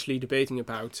seriously debating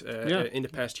about in the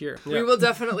past year. We will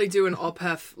definitely do an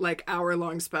ophef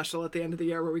hour-long special at the end of the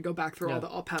year where we go back through all the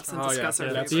ophefs and Oh, discuss yeah.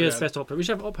 our That's The favorites. year's best ophef. We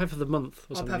should have ophef of the month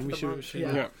or something. Ophef of We the should- month, should-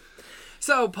 yeah.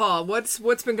 So, Paul, what's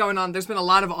been going on? There's been a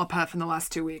lot of ophef in the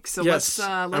last 2 weeks. So Yes,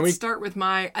 let's start with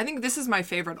I think this is my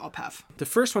favorite ophef. The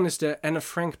first one is the Anne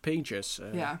Frank pages.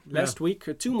 Last week,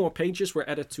 2 more pages were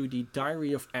added to the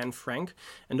Diary of Anne Frank,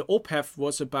 and the ophef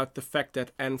was about the fact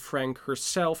that Anne Frank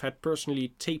herself had personally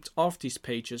taped off these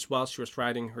pages while she was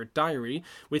writing her diary,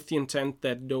 with the intent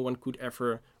that no one could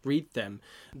ever read them.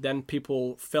 Then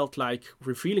people felt like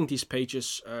revealing these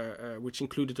pages, which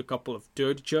included a couple of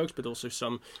dirty jokes, but also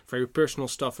some very personal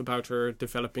stuff about her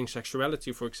developing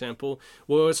sexuality, for example,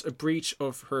 was a breach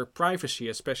of her privacy,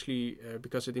 especially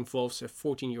because it involves a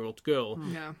 14-year-old girl.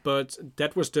 Yeah. But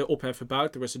that was the ophef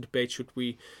about. There was a debate, should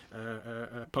we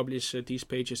publish these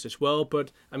pages as well?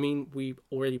 But, I mean, we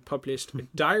already published a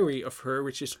diary of her,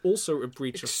 which is also a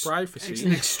breach of privacy. It's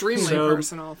an extremely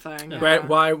personal thing. Yeah.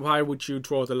 Why would you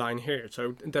draw the line here?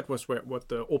 So that was what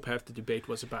the ophef, the debate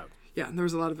was about. Yeah, there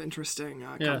was a lot of interesting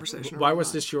conversation. Why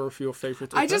was this your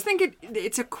favorite? I just think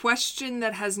it's a question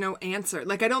that has no answer.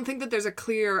 Like, I don't think that there's a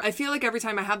clear... I feel like every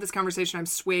time I have this conversation, I'm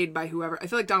swayed by whoever... I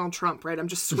feel like Donald Trump, right? I'm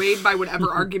just swayed by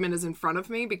whatever argument is in front of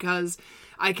me, because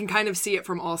I can kind of see it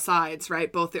from all sides,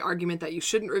 right? Both the argument that you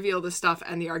shouldn't reveal this stuff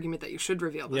and the argument that you should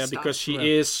reveal this stuff. Yeah, because she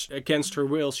is, against her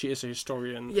will, she is a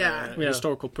historian, a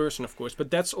historical person, of course.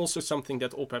 But that's also something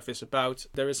that ophef is about.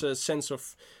 There is a sense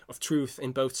of truth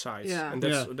in both sides. And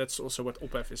that's also what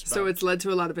ophef is about. So it's led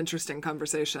to a lot of interesting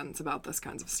conversations about this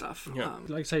kinds of stuff. Yeah.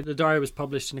 Like I say, the diary was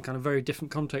published in a kind of very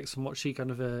different context from what she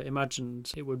kind of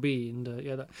imagined it would be.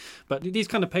 And but these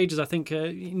kind of pages, I think,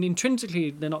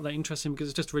 intrinsically, they're not that interesting because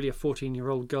it's just really a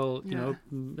 14-year-old girl,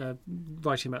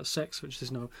 writing about sex, which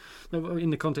is in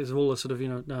the context of all the sort of,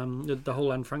 the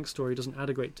whole Anne Frank story doesn't add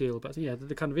a great deal. But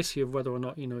the kind of issue of whether or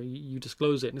not, you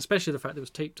disclose it, and especially the fact that it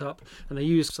was taped up and they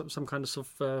used some kind of sort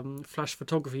of flash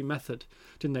photography method,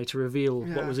 didn't they, to reveal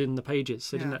what was in the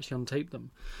pages. They didn't actually untape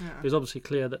them. It was obviously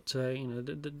clear that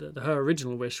her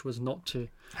original wish was not to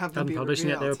have them published, and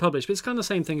yet they were published. But it's kind of the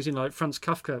same thing as like Franz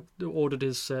Kafka ordered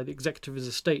his the executor of his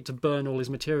estate to burn all his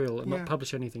material and not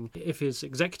publish anything. If his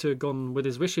executor had gone with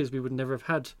his wishes, we would never have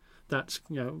had that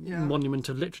monument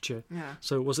of literature.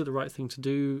 So was it the right thing to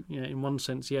do? In one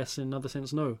sense, yes. In another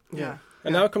sense, no.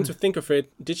 And now I come to think of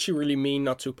it, did she really mean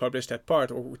not to publish that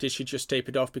part, or did she just tape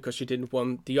it off because she didn't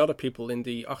want the other people in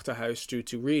the Achterhuis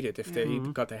to read it if they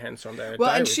got their hands on their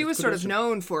diary? And she was sort of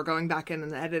known for going back in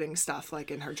and editing stuff, like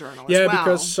in her journal as well. Yeah,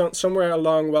 because somewhere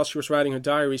along while she was writing her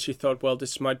diary, she thought, well,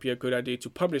 this might be a good idea to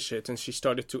publish it, and she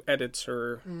started to edit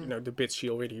her, the bits she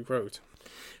already wrote.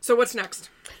 So what's next?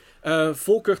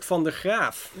 Volkert van der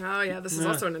Graaf. Oh, yeah, this is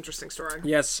also an interesting story.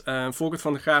 Yes, Volkert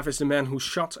van der Graaf is the man who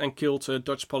shot and killed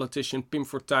Dutch politician Pim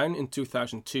Fortuyn in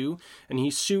 2002, and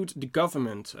he sued the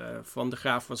government. Van der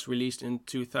Graaf was released in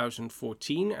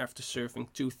 2014 after serving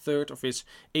 2/3 of his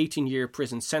 18-year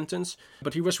prison sentence,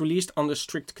 but he was released under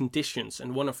strict conditions,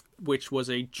 and one of which was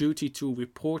a duty to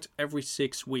report every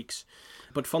 6 weeks.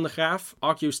 But Van der Graaf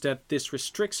argues that this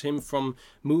restricts him from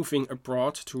moving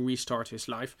abroad to restart his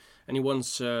life, and he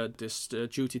wants this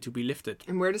duty to be lifted.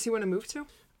 And where does he want to move to?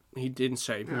 He didn't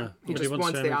say. He just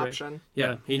wants the option.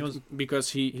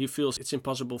 Because he feels it's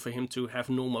impossible for him to have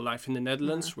normal life in the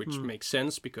Netherlands, which makes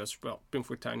sense because, Pim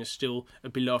Fortuyn is still a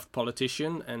beloved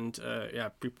politician, and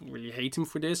people really hate him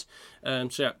for this.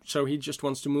 So he just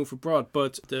wants to move abroad.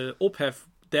 But the ophef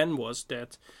then was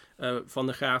that Van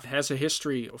der Graaf has a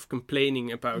history of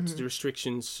complaining about the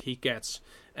restrictions he gets.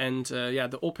 And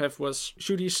the ophef was,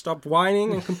 should he stop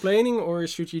whining and complaining, or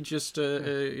should he just,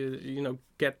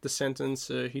 get the sentence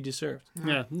he deserved?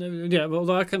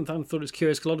 Well, I thought it was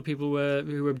curious because a lot of people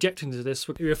who were objecting to this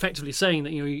were effectively saying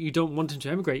that you don't want him to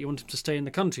emigrate, you want him to stay in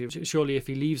the country. Surely if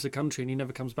he leaves the country and he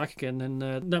never comes back again, then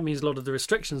that means a lot of the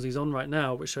restrictions he's on right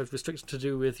now, which have restrictions to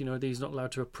do with that he's not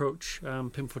allowed to approach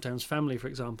Pim Fortuyn's family, for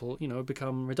example,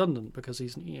 become redundant because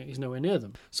he's nowhere near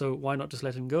them. So why not just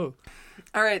let him go?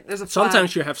 All right, there's a flag.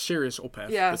 Sometimes you have serious ophef,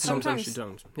 but sometimes you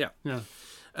don't.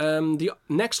 The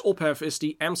next ophef is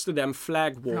the Amsterdam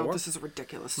Flag War. Oh, this is a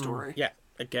ridiculous story.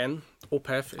 Again,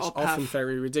 ophef is often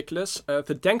very ridiculous.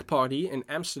 The Denk Party in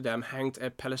Amsterdam hanged a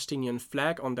Palestinian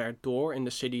flag on their door in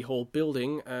the City Hall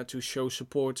building to show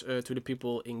support to the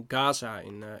people in Gaza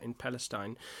in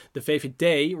Palestine. The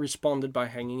VVD responded by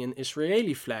hanging an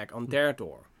Israeli flag on their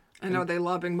door. And are they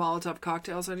lobbing Molotov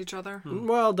cocktails at each other?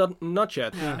 Well, not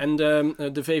yet. Yeah. And the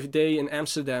VVD in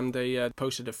Amsterdam, they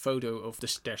posted a photo of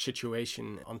their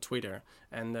situation on Twitter.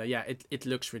 And it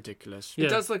looks ridiculous. It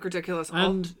does look ridiculous.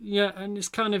 And it's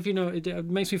kind of, it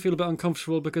makes me feel a bit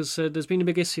uncomfortable because there's been a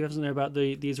big issue, hasn't there, about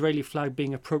the Israeli flag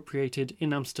being appropriated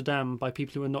in Amsterdam by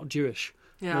people who are not Jewish.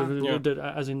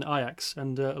 As in Ajax,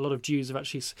 and a lot of Jews have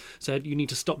actually said you need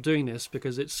to stop doing this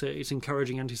because it's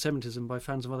encouraging anti-Semitism by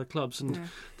fans of other clubs, and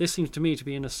this seems to me to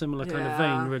be in a similar kind of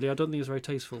vein. Really, I don't think it's very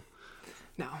tasteful.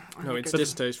 No, it's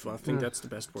distasteful. I think that's the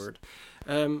best word.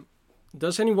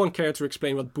 Does anyone care to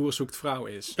explain what Boer zoekt vrouw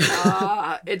is?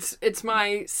 It's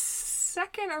my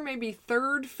second or maybe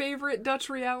third favorite Dutch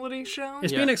reality show.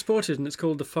 It's been exported, and it's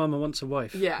called The Farmer Wants a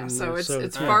Wife. Yeah, And, so it's yeah.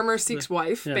 Farmer Seeks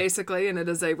Wife, Yeah. basically, and it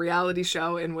is a reality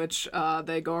show in which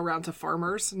they go around to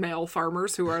farmers, male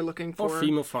farmers who are looking for... Or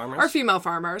female farmers. Or female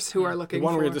farmers who are The looking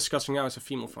one for... we're discussing now is a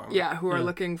female farmer. Yeah, who are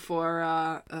looking for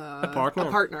A partner.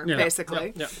 a partner, Yeah.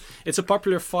 basically. Yeah, it's a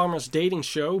popular farmers' dating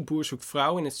show, Boer zoekt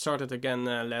vrouw, and it started again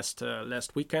last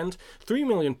weekend. 3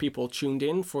 million people tuned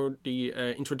in for the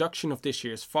introduction of this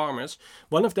year's farmers.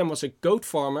 One of them was a goat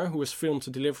farmer who was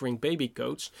filmed delivering baby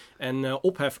goats, and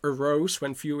ophef arose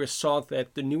when viewers saw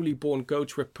that the newly born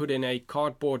goats were put in a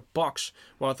cardboard box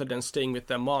rather than staying with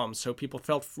their mom. So people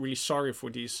felt really sorry for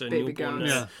these Baby newborn.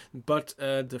 goats. Yeah. But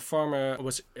the farmer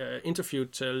was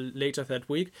interviewed later that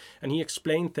week, and he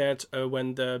explained that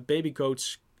when the baby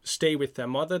goats stay with their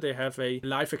mother, they have a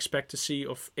life expectancy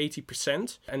of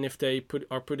 80%, and if they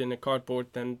are put in a cardboard,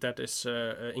 then that is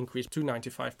increased to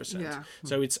 95%. Yeah.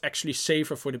 So it's actually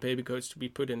safer for the baby goats to be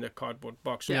put in the cardboard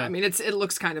box. Yeah, I mean, it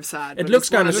looks kind of sad. It but looks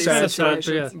it's one kind of of these sad,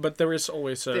 situations. yeah. but there is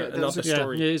always There's another a- Yeah,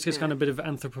 story. it's kind of a bit of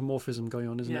anthropomorphism going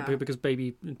on, isn't Yeah. it? Because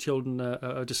baby children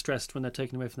are distressed when they're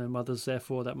taken away from their mothers.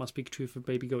 Therefore, that must be true for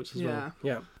baby goats as Yeah. well.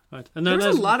 Yeah. Right. And then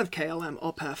There's a lot of KLM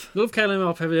ophef. A lot of KLM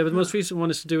off over there, but the most recent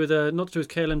one is to do with not to do with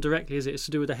KLM directly, is it? It's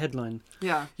to do with the headline.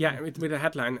 Yeah. Yeah, with a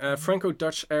headline.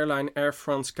 Franco-Dutch airline Air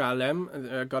France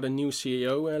KLM got a new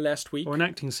CEO last week. Or an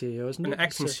acting CEO, isn't it? An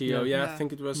acting So, CEO, yeah. Yeah. I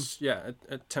think it was,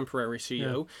 a temporary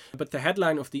CEO. But the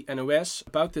headline of the NOS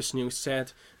about this news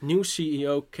said, new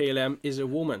CEO KLM is a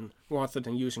woman, rather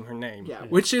than using her name. Yeah.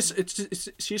 Which is,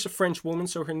 she's a French woman,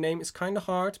 so her name is kind of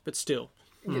hard, but still.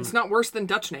 It's not worse than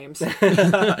Dutch names.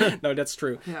 No, that's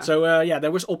true. Yeah. So,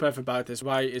 there was ophef about this.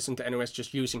 Why isn't the NOS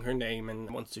just using her name and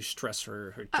wants to stress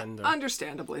her gender?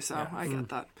 Understandably so. I get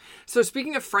that. So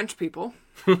speaking of French people,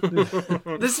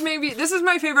 this is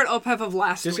my favorite ophef of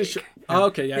last This week. is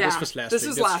okay. Yeah, Yeah, this was last this week.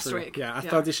 is that's last true. week. Yeah, I Yeah.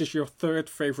 thought this is your third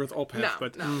favorite ophef, No,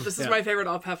 but this is yeah. my favorite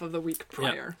ophef of the week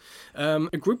prior.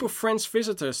 A group of French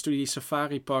visitors to the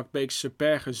Safari Park Beekse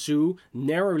Bergen Zoo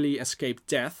narrowly escaped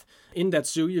death. In that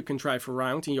zoo, you can drive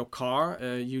around in your car.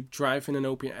 You drive in an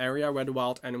open area where the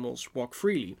wild animals walk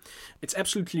freely. It's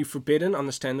absolutely forbidden,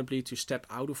 understandably, to step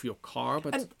out of your car,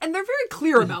 but And they're very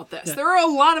clear about this. There are a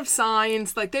lot of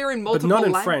signs, like they're in multiple not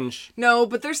in lang- French. No,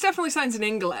 but there's definitely signs in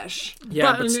English.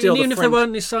 Yeah, but and still, even the if there French. weren't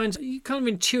any signs, you kind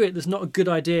of intuit there's not a good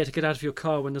idea to get out of your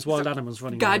car when there's wild animals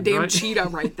running around. Goddamn right? cheetah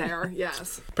right there.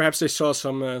 Yes. Perhaps they saw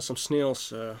some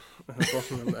snails.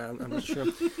 I'm not sure.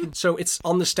 So it's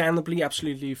understandably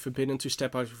absolutely forbidden to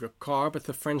step out of your car, but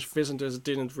the French visitors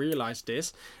didn't realize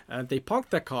this. They parked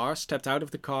their car, stepped out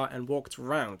of the car and walked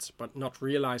around, but not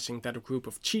realizing that a group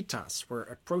of cheetahs were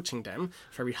approaching them.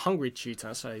 Very hungry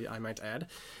cheetahs, I might add.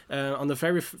 On the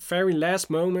very last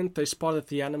moment, they spotted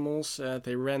the animals.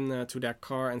 They ran to their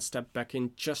car and stepped back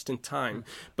in just in time.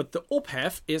 But the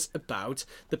ophef is about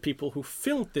the people who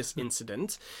filmed this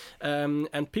incident,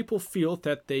 and people feel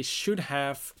that they should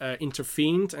have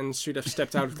intervened and should have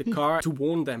stepped out of the car to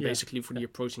warn them, basically, for the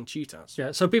approaching cheetahs.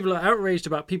 Yeah, so people are outraged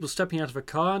about people stepping out of a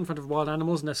car in front of wild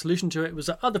animals, and their solution to it was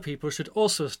that other people should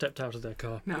also have stepped out of their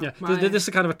car. No, yeah, my- this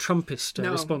is kind of a Trumpist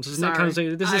No, response, isn't it? sorry. Kind of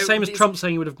saying, this is the same as these- Trump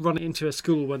saying he would have run into a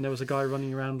school when there was a guy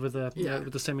running around with a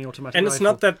with a semi-automatic And rifle. it's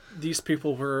not that these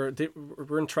people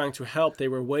weren't trying to help; they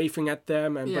were waving at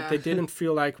them, but Yeah. they didn't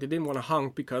feel like they didn't want to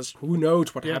hunk because who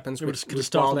knows what happens it with could've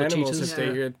startled wild the animals cheetahs. if they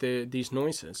Yeah. hear these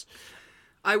noises.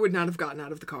 I would not have gotten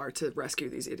out of the car to rescue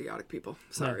these idiotic people.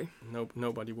 Sorry.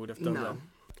 Nobody would have done No.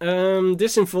 that.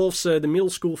 This involves the middle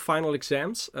school final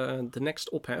exams, the next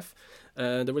ophef.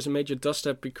 There was a major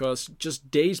dust-up because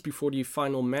just days before the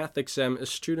final math exam, a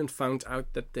student found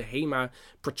out that the HEMA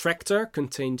protractor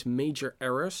contained major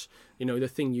errors. You know, the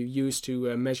thing you use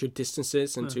to measure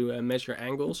distances and to measure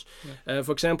angles.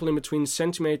 For example, in between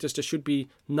centimeters, there should be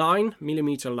 9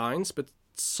 millimeter lines, but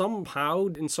somehow,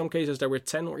 in some cases, there were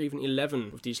 10 or even 11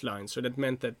 of these lines. So that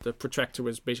meant that the protractor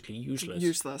was basically useless.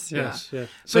 Useless. Yes, yeah.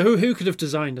 So who could have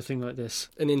designed a thing like this?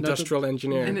 An industrial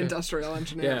engineer. An industrial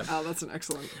engineer. Yeah. Oh, that's an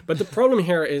excellent But the problem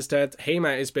here is that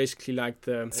HEMA is basically like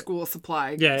the school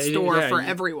supply Yeah, store yeah, for you-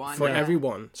 everyone. for yeah.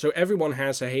 everyone. So everyone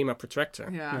has a HEMA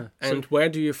protractor. Yeah. And where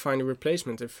do you find a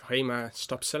replacement if HEMA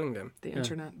stops selling them? The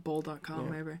internet, bull.com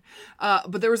maybe.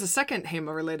 But there was a second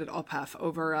HEMA-related ophef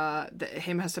over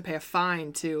HEMA has to pay a fine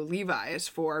to Levi's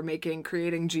for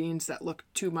creating jeans that look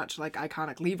too much like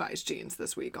iconic Levi's jeans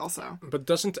this week also. But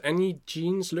doesn't any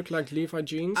jeans look like Levi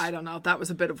jeans? I don't know. That was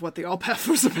a bit of what the ophef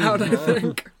was about, I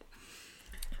think.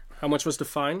 How much was the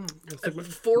fine?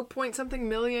 4-point-something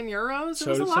million euros? It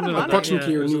was a lot of something like money.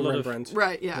 Approximately Yeah, it a was a new lot of- Rembrandt.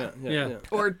 Right, yeah. Yeah.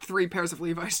 Or 3 pairs of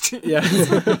Levi's jeans.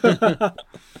 Yeah.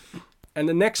 And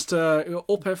the next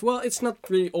ophef, well, it's not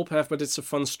really ophef, but it's a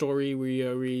fun story. We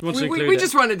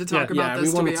just wanted to talk about this, we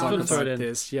to wanted be to talk honest. about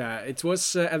this. Yeah, it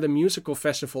was at a musical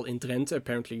festival in Drenthe.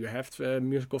 Apparently, you have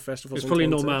musical festivals. It's in probably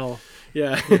Drenthe. normal.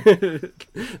 Yeah,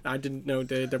 I didn't know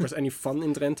there was any fun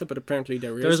in Drenthe, but apparently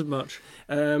there is. There isn't much.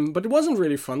 But it wasn't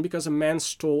really fun because a man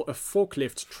stole a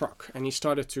forklift truck and he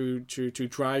started to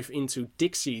drive into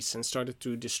Dixies and started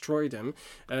to destroy them.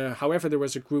 However, there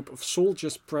was a group of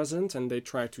soldiers present and they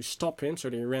tried to stop him, so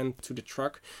they ran to the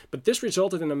truck. But this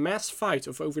resulted in a mass fight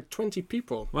of over 20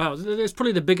 people. Wow, it's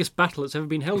probably the biggest battle that's ever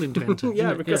been held in Drenthe. Yeah,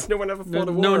 isn't it? because no one ever fought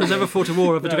a war. No one has ever fought a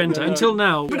war over Drenthe until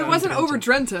now. But it wasn't over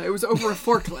Drenthe, it was over a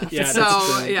forklift. Yeah, so,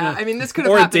 that's true. yeah, I mean, this could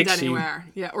have Or happened Dixie. anywhere.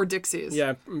 Yeah, or Dixie's.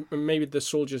 Yeah, maybe the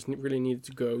soldiers really needed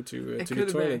to go to the could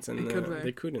be. toilet and It could be.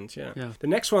 they couldn't. Yeah. Yeah. The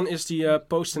next one is the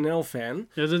PostNL van.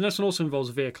 Yeah, the next one also involves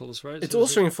vehicles, right? It So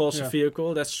also involves a yeah.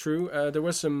 vehicle, that's true. There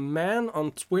was a man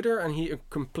on Twitter and he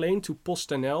complained to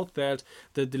PostNL that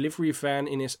the delivery van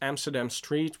in his Amsterdam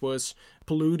street was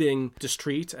polluting the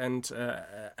street and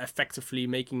effectively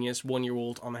making his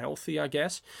 1-year-old unhealthy, I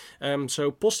guess.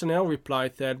 So PostNL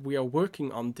replied that we are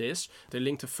working on this. They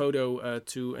linked a photo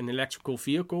to an electrical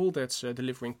vehicle that's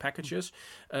delivering packages.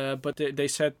 But they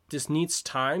said this needs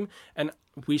time. And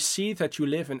we see that you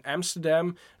live in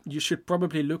Amsterdam. You should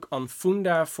probably look on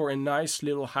Funda for a nice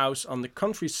little house on the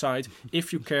countryside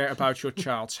if you care about your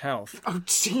child's health. Oh,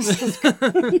 Jesus.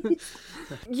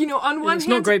 You know, on one It's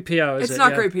hand... not great PR, is it? It's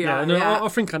not Yeah. great PR, Yeah, no, yeah.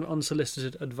 offering kind of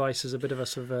unsolicited advice is a bit of a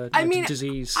sort of I mean,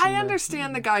 disease. I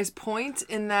understand the guy's point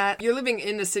in that you're living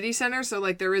in the city center, so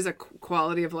like there is a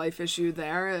quality of life issue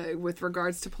there with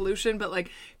regards to pollution, but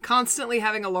like constantly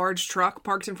having a large truck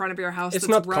parked in front of your house It's that's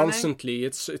not running. constantly.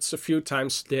 It's a few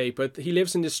times a day. But he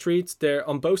lives in the streets. There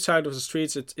on both sides of the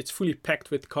streets, it's fully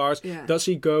packed with cars. Yeah. Does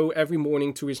he go every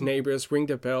morning to his neighbors, ring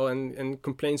their bell, and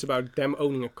complains about them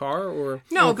owning a car? Or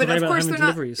No, Or but complain of about course having they're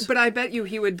not. deliveries. But I bet you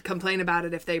he would complain about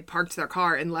it if they parked their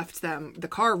car and left the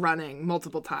car running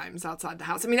multiple times outside the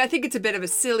house. I mean, I think it's a bit of a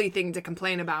silly thing to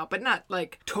complain about, but not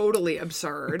like totally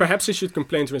absurd. perhaps he should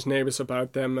complain to his neighbors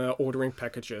about them ordering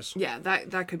packages. Yeah,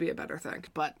 that could be a better thing.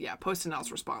 But yeah,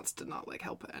 PostNL's response did not like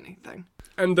help anything.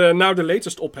 And now the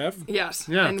latest ophef. Yes.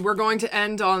 Yeah. And we're going to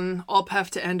end on OPHEF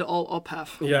to end all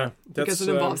OPHEF. Yeah, Because it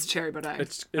involves Thierry Baudet.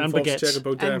 It And involves baguettes. Thierry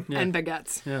Baudet. And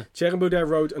baguettes. Yeah. Thierry Baudet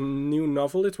wrote a new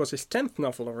novel. It was his 10th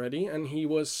novel already, and he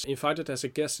was invited as a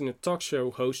guest in a talk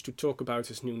show host to talk about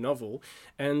his new novel.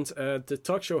 And the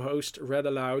talk show host read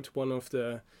aloud one of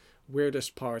the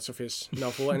weirdest parts of his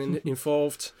novel, and it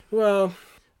involved, well,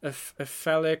 a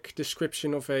phallic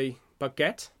description of a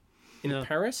baguette in Yeah.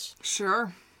 Paris.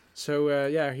 Sure. So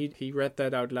he read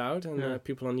that out loud, and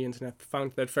people on the internet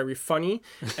found that very funny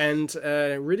and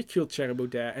ridiculed Thierry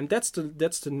Baudet. And that's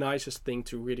the nicest thing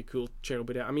to ridicule Thierry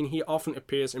Baudet. I mean, he often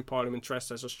appears in Parliament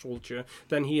dressed as a soldier.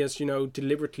 Then he is,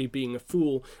 deliberately being a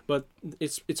fool. But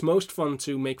it's most fun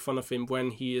to make fun of him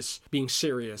when he is being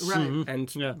serious Right.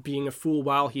 and Yeah. being a fool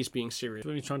while he's being serious.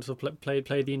 When he's trying to sort of play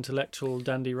the intellectual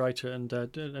dandy writer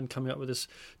and coming up with this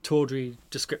tawdry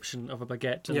description of a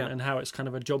baguette and how it's kind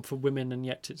of a job for women and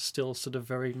yet it's still sort of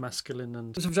very masculine,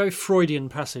 and it's a very Freudian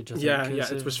passage, I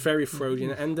think. It was very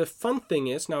Freudian. And the fun thing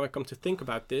is, now I come to think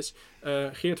about this,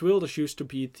 Geert Wilders used to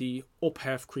be the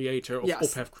ophef creator of Yes.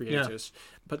 ophef creators.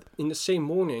 But in the same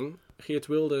morning, Geert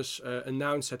Wilders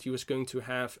announced that he was going to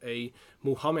have a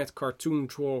Muhammad cartoon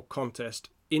draw contest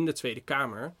in the Tweede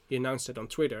Kamer. He announced it on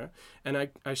Twitter. And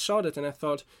I saw that and I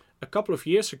thought, a couple of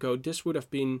years ago, this would have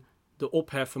been the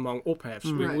ophef among ophefs.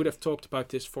 We Right. would have talked about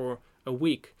this for a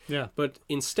week. Yeah. But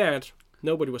instead,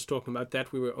 nobody was talking about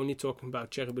that. We were only talking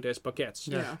about Thierry Baudet's baguettes.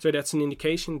 Yeah. So that's an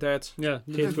indication that Yeah.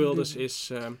 Geert Wilders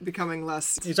is... Becoming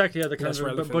less. Exactly, yeah, the kind Less of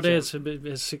relevant, Baudet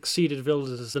has succeeded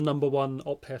Wilders as the number one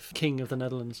ophef king of the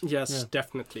Netherlands. yes, Yeah.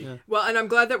 definitely. Yeah. Well, and I'm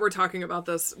glad that we're talking about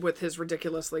this with his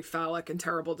ridiculously phallic and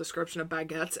terrible description of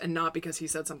baguettes, and not because he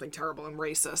said something terrible and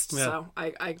racist. Yeah. So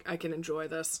I can enjoy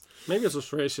this. Maybe it was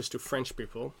racist to French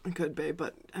people. It could be,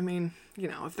 but I mean,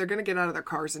 if they're gonna get out of their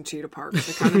cars and cheetah park,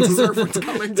 they kind of deserve what's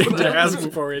coming to They're them.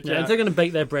 asking for it, Yeah, yeah. if they're going to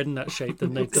bake their bread in that shape,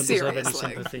 then they don't deserve any Seriously.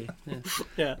 sympathy. Yeah.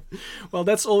 Yeah. Well,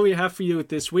 that's all we have for you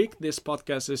this week. This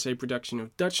podcast is a production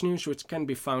of Dutch News, which can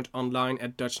be found online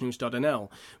at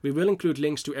dutchnews.nl. We will include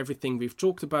links to everything we've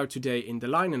talked about today in the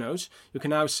liner notes. You can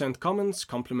now send comments,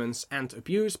 compliments, and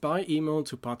abuse by email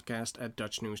to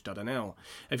podcast@dutchnews.nl.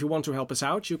 If you want to help us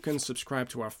out, you can subscribe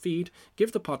to our feed,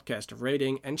 give the podcast a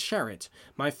rating, and share it.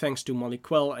 My thanks to Molly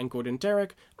Quell and Gordon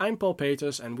Derrick. I'm Paul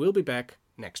Peters, and we'll be back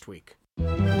next week.